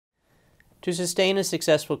To sustain a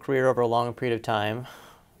successful career over a long period of time,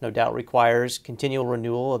 no doubt requires continual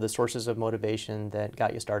renewal of the sources of motivation that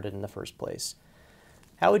got you started in the first place.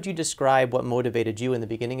 How would you describe what motivated you in the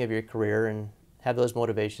beginning of your career, and have those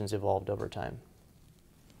motivations evolved over time?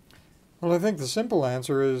 Well, I think the simple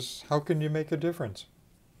answer is, how can you make a difference?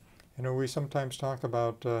 You know, we sometimes talk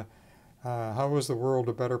about how is the world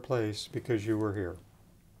a better place because you were here?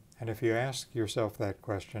 And if you ask yourself that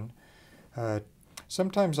question,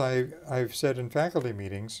 sometimes I've said in faculty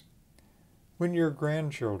meetings, when your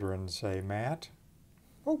grandchildren say, Matt,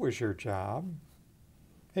 what was your job?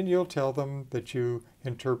 And you'll tell them that you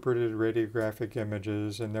interpreted radiographic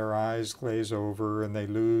images, and their eyes glaze over and they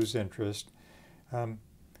lose interest.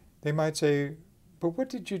 They might say, but what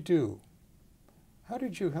did you do? How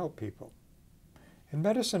did you help people? And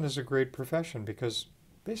medicine is a great profession because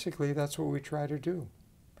basically that's what we try to do.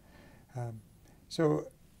 So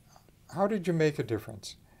how did you make a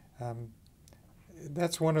difference?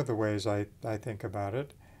 That's one of the ways I think about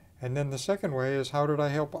it. And then the second way is, how did I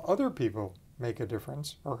help other people make a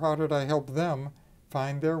difference? Or how did I help them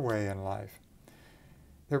find their way in life?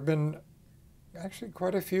 There have been actually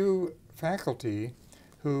quite a few faculty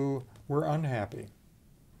who were unhappy.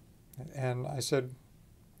 And I said,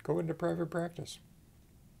 go into private practice.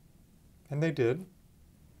 And they did.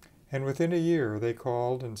 And within a year, they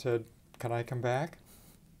called and said, can I come back?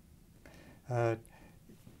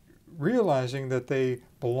 Realizing that they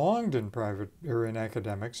belonged in private or in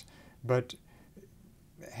academics, but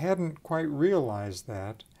hadn't quite realized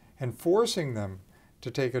that, and forcing them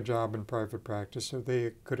to take a job in private practice so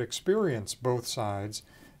they could experience both sides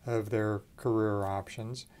of their career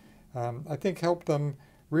options, I think helped them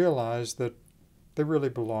realize that they really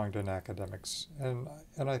belonged in academics. And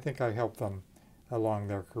I think I helped them along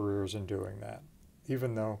their careers in doing that,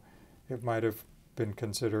 even though it might have been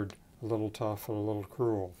considered a little tough or a little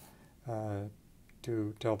cruel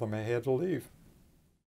to tell them I had to leave.